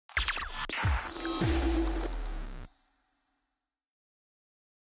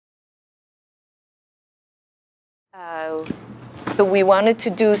So we wanted to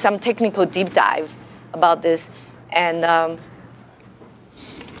do some technical deep dive about this, and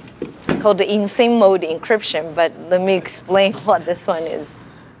called the insane mode encryption. But let me explain what this one is.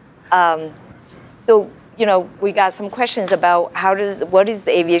 So we got some questions about what is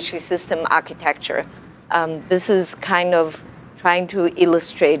the Aviatrix system architecture. This is kind of trying to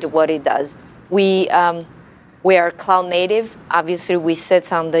illustrate what it does. We are cloud native. Obviously, we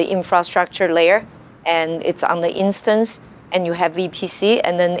sit on the infrastructure layer, and it's on the instance, and you have VPC,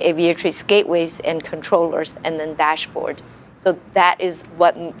 and then Aviatrix gateways and controllers, and then dashboard. So that is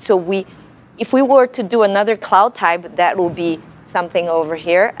what, if we were to do another cloud type, that will be something over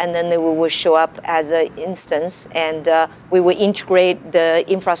here, and then it will show up as an instance, and we will integrate the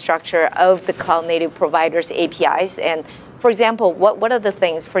infrastructure of the cloud native providers' APIs. And for example, what are the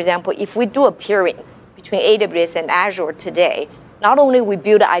things? For example, if we do a peering between AWS and Azure today, not only we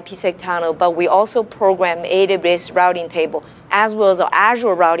build an IPSec tunnel, but we also program AWS routing table as well as an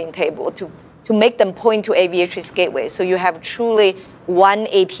Azure routing table to make them point to Aviatrix gateway. So you have truly one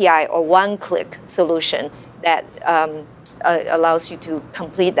API or one-click solution that allows you to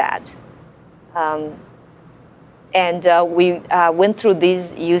complete that. We went through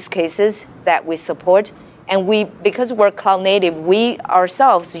these use cases that we support. And because we're cloud native, we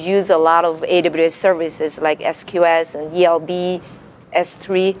ourselves use a lot of AWS services like SQS and ELB,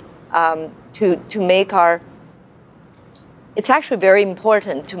 S3 to make it's actually very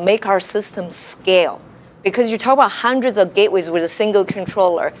important to make our system scale. Because you talk about hundreds of gateways with a single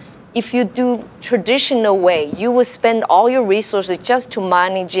controller. If you do traditional way, you will spend all your resources just to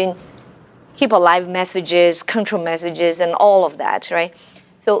managing, keep alive messages, control messages, and all of that, right?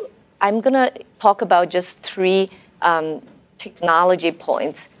 So I'm going to talk about just 3 technology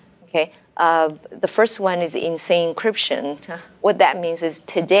points, okay? The first one is insane encryption. What that means is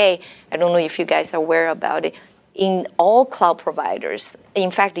today, I don't know if you guys are aware about it, in all cloud providers,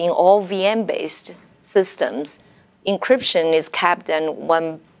 in fact, in all VM-based systems, encryption is capped at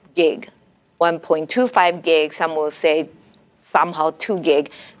 1 gig, 1.25 gig, some will say somehow 2 gig.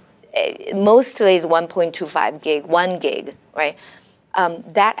 Mostly is 1.25 gig, 1 gig, right?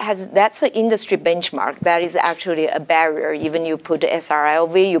 That's an industry benchmark. That is actually a barrier. Even you put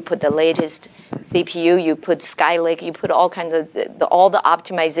SRLV, you put the latest CPU, you put Skylake, you put all kinds of all the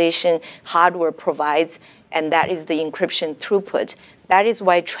optimization hardware provides, and that is the encryption throughput. That is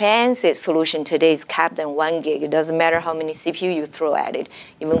why transit solution today is capped at 1 gig. It doesn't matter how many CPU you throw at it,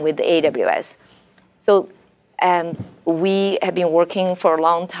 even with the AWS. So we have been working for a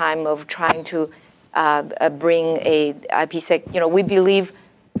long time of trying to bring a IPSec. We believe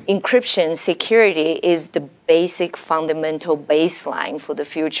encryption security is the basic fundamental baseline for the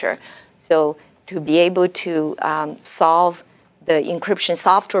future. So to be able to solve the encryption,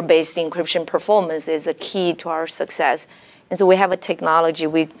 software-based encryption performance is a key to our success. And so we have a technology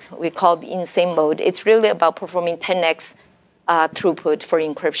we call the insane mode. It's really about performing 10x throughput for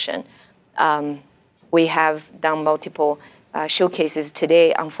encryption. We have done multiple showcases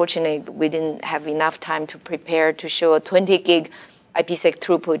today. Unfortunately, we didn't have enough time to prepare to show a 20 gig IPSec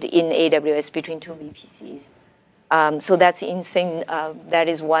throughput in AWS between 2 VPCs. So that's insane. That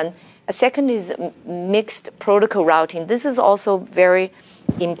is one. A second is mixed protocol routing. This is also very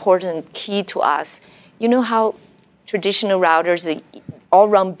important, key to us. You know how traditional routers all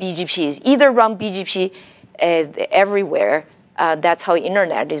run BGPs, either run BGP everywhere. That's how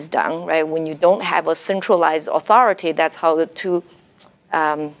internet is done, right? When you don't have a centralized authority, that's how the two,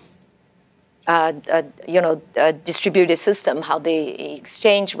 distributed system, how they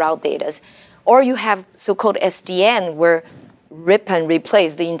exchange route data. Or you have so-called SDN, where rip and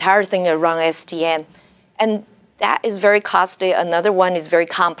replace the entire thing around SDN. And that is very costly. Another one is very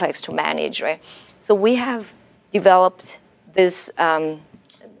complex to manage, right? So we have developed this a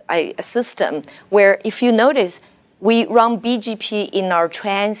system where, if you notice, we run BGP in our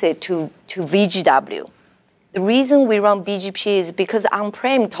transit to VGW. The reason we run BGP is because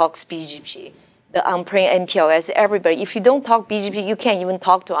on-prem talks BGP. The on-prem MPLS, everybody. If you don't talk BGP, you can't even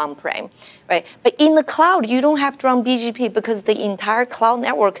talk to on-prem, right? But in the cloud, you don't have to run BGP because the entire cloud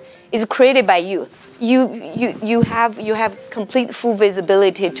network is created by you. You have complete full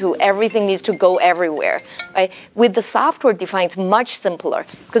visibility to everything needs to go everywhere, right? With the software defined, it's much simpler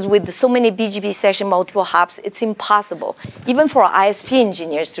because with so many BGP session, multiple hops, it's impossible, even for ISP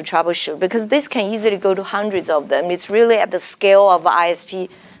engineers to troubleshoot, because this can easily go to hundreds of them. It's really at the scale of an ISP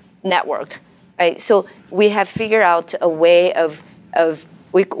network, right? So we have figured out a way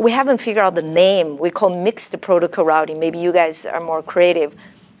we haven't figured out the name. We call mixed protocol routing. Maybe you guys are more creative.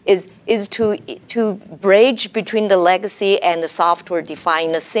 Is to bridge between the legacy and the software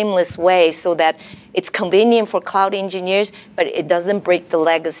defined in a seamless way so that It's convenient for cloud engineers, but it doesn't break the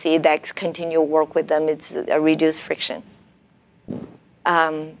legacy that continue to work with them. It's a reduced friction.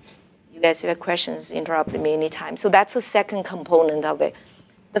 You guys have questions, interrupt me anytime. So that's the second component of it.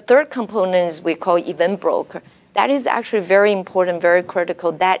 The third component is we call event broker. That is actually very important, very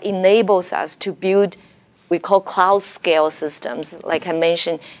critical. That enables us to build we call cloud scale systems. Like I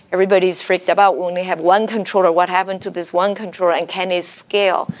mentioned, everybody's freaked about we only have one controller. What happened to this one controller and can it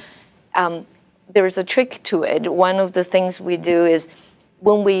scale? There's a trick to it. One of the things we do is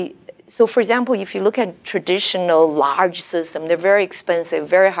so for example, if you look at traditional large systems, they're very expensive,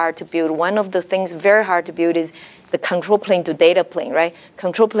 very hard to build. One of the things very hard to build is the control plane to data plane, right?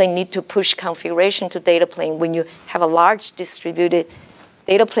 Control plane need to push configuration to data plane. When you have a large distributed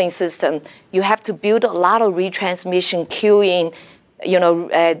data plane system, you have to build a lot of retransmission, queuing,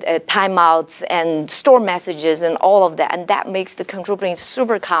 timeouts, and store messages, and all of that. And that makes the control plane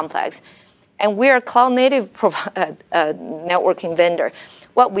super complex. And we're a cloud-native networking vendor.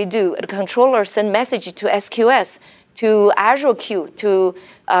 What we do, the controller send message to SQS, to Azure Queue, to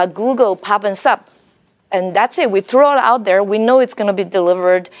Google Pub and Sub. And that's it. We throw it out there. We know it's going to be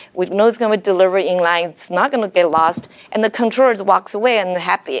delivered. We know it's going to be delivered inline. It's not going to get lost. And the controller walks away and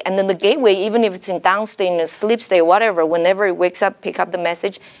happy. And then the gateway, even if it's in down state, in a sleep state, whatever, whenever it wakes up, pick up the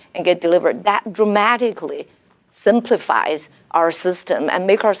message and get delivered. That dramatically simplifies our system and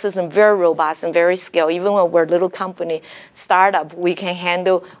make our system very robust and very scale. Even when we're a little company, startup, we can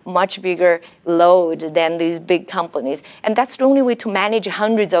handle much bigger load than these big companies. And that's the only way to manage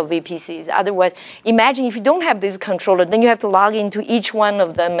hundreds of VPCs. Otherwise, imagine if you don't have this controller, then you have to log into each one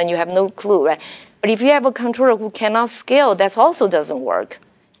of them and you have no clue, right? But if you have a controller who cannot scale, that also doesn't work.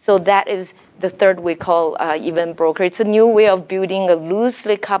 So that is the third we call event broker. It's a new way of building a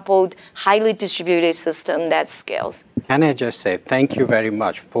loosely coupled, highly distributed system that scales. Can I just say thank you very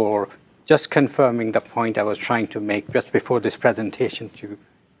much for just confirming the point I was trying to make just before this presentation to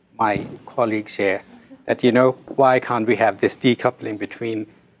my colleagues here, that, why can't we have this decoupling between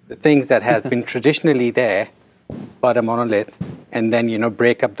the things that have been traditionally there, but a monolith, and then,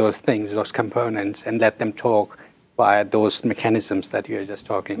 break up those things, those components, and let them talk via those mechanisms that you were just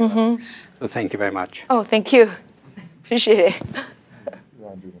talking about. So thank you very much. Oh, thank you. Appreciate it. You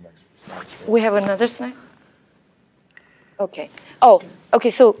want to do the next slide? Right? We have another slide? Okay. Oh, okay,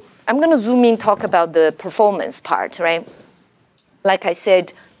 so I'm going to zoom in, talk about the performance part, right? Like I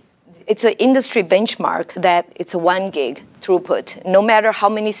said, it's an industry benchmark that it's a 1 gig throughput. No matter how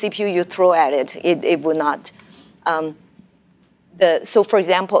many CPU you throw at it, it will not. So for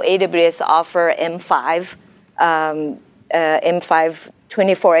example, AWS offer M5, M5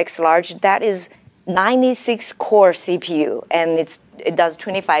 24x large. That is 96 core CPU, and it does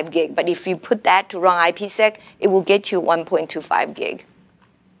 25 gig. But if you put that to run IPSec, it will get you 1.25 gig.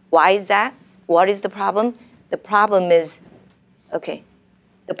 Why is that? What is the problem? The problem is,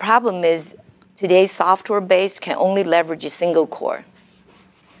 today's software-based can only leverage a single core.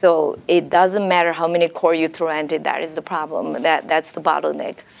 So it doesn't matter how many core you throw at it. That is the problem. That's the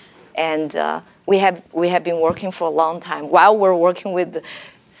bottleneck. And we have been working for a long time. While we're working with the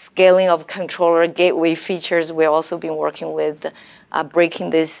scaling of controller gateway features, we've also been working with breaking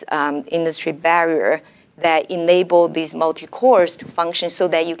this industry barrier that enable these multi-cores to function so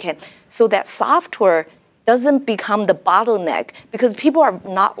that software doesn't become the bottleneck, because people are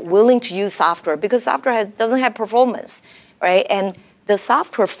not willing to use software because software doesn't have performance, right? And the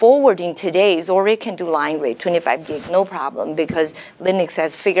software forwarding today is already can do line rate, 25 gig, no problem, because Linux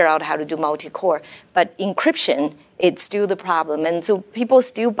has figured out how to do multi-core. But encryption, it's still the problem. And so people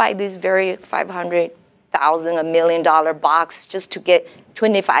still buy this very $500,000, $1 million box just to get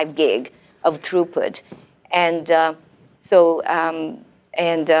 25 gig of throughput. And so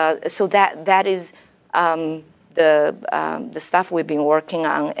that is the stuff we've been working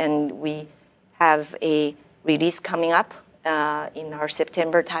on, and we have a release coming up in our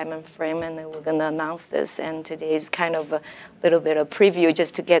September time frame, and then we're going to announce this. And today is kind of a little bit of preview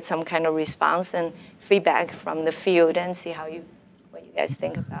just to get some kind of response and feedback from the field and see what you guys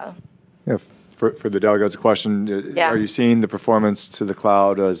think about. Yeah, for the delegates, a question: Are you seeing the performance to the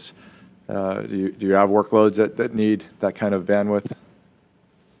cloud as do you have workloads that need that kind of bandwidth?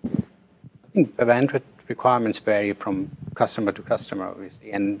 I think the bandwidth requirements vary from customer to customer,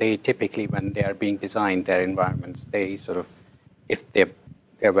 obviously, and they typically, when they are being designed, their environments, they sort of, if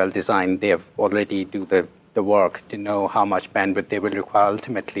they're well designed, they have already do the work to know how much bandwidth they will require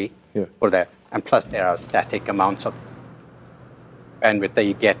ultimately for that. And plus, there are static amounts of bandwidth that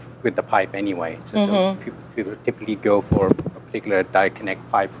you get with the pipe anyway. So people typically go for a particular direct connect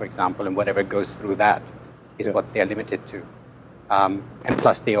pipe, for example, and whatever goes through that is what they're limited to. And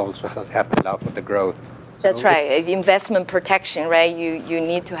plus, they also have to allow for the growth. That's right. Investment protection, right? You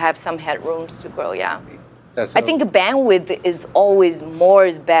need to have some headrooms to grow, yeah. So, I think bandwidth is always more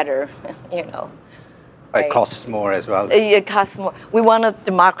is better, you know. It costs more as well. It costs more. We want to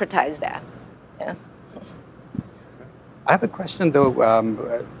democratize that. Yeah. I have a question, though.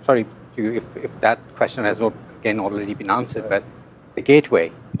 Sorry if that question has not, again, already been answered, but the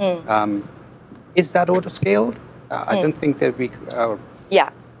gateway, is that auto-scaled? I don't think that we... yeah.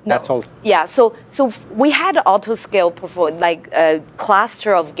 No. That's all. Yeah, so we had auto-scale before, like a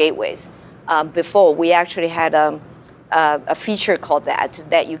cluster of gateways. Before, we actually had a feature called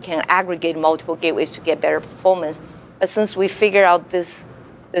that you can aggregate multiple gateways to get better performance. But since we figured out this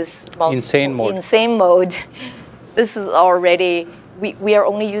insane mode, this is already, we are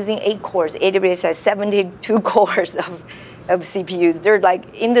only using 8 cores. AWS has 72 cores of CPUs. They're like,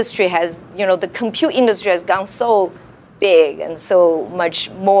 industry has, you know, the compute industry has gone so big and so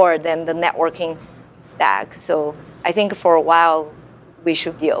much more than the networking stack. So I think for a while, we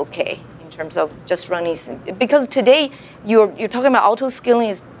should be okay in terms of just running, because today you're talking about auto scaling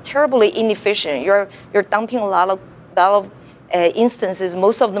is terribly inefficient. You're dumping a lot of instances.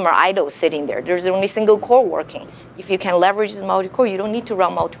 Most of them are idle sitting there. There's only single core working. If you can leverage this multi-core, you don't need to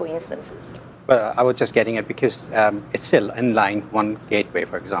run multiple instances. But I was just getting it because it's still inline one gateway,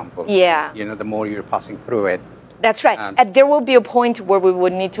 for example. Yeah. You know, the more you're passing through it. That's right. And there will be a point where we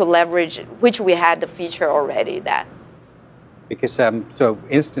would need to leverage, which we had the feature already, that. Because so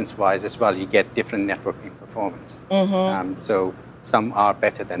instance-wise as well, you get different networking performance. So some are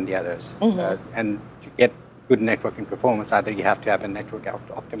better than the others. And to get good networking performance, either you have to have a network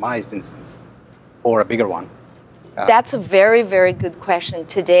optimized instance or a bigger one. That's a very, very good question.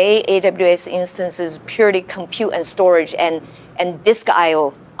 Today, AWS instance is purely compute and storage and disk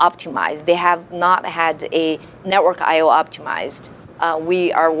I/O optimized. They have not had a network I/O optimized.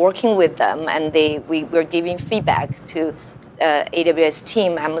 We are working with them, and we're giving feedback to AWS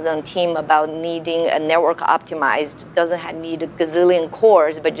team, Amazon team, about needing a network optimized. Doesn't need a gazillion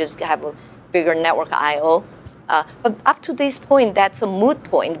cores, but just have a bigger network I/O. But up to this point, that's a moot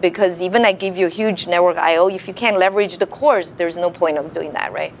point, because even I give you a huge network I/O, if you can't leverage the cores, there's no point of doing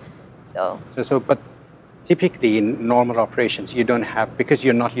that, right? But typically in normal operations, you don't have, because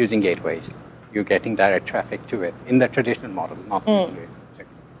you're not using gateways, you're getting direct traffic to it in the traditional model, not the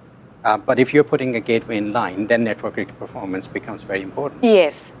Aviatrix. But if you're putting a gateway in line, then networking performance becomes very important.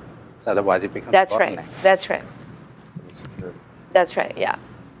 Yes. Otherwise, it becomes That's right. That's right. That's right, yeah.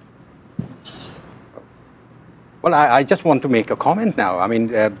 Well, I just want to make a comment now. I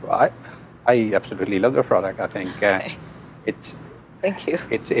mean, I absolutely love the product. I think it's. Thank you.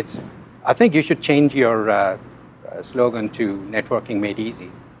 It's. I think you should change your slogan to "Networking Made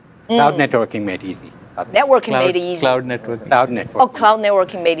Easy." Cloud networking made easy. Networking made easy. Cloud networking. Cloud networking. Oh, cloud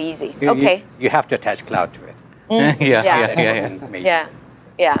networking made easy. Okay. You have to attach cloud to it.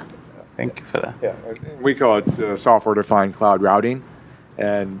 Yeah. Thank you for that. Yeah, we call it software-defined cloud routing,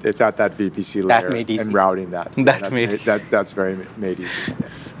 and it's at that VPC layer That made easy. and routing that. That made that's very made easy.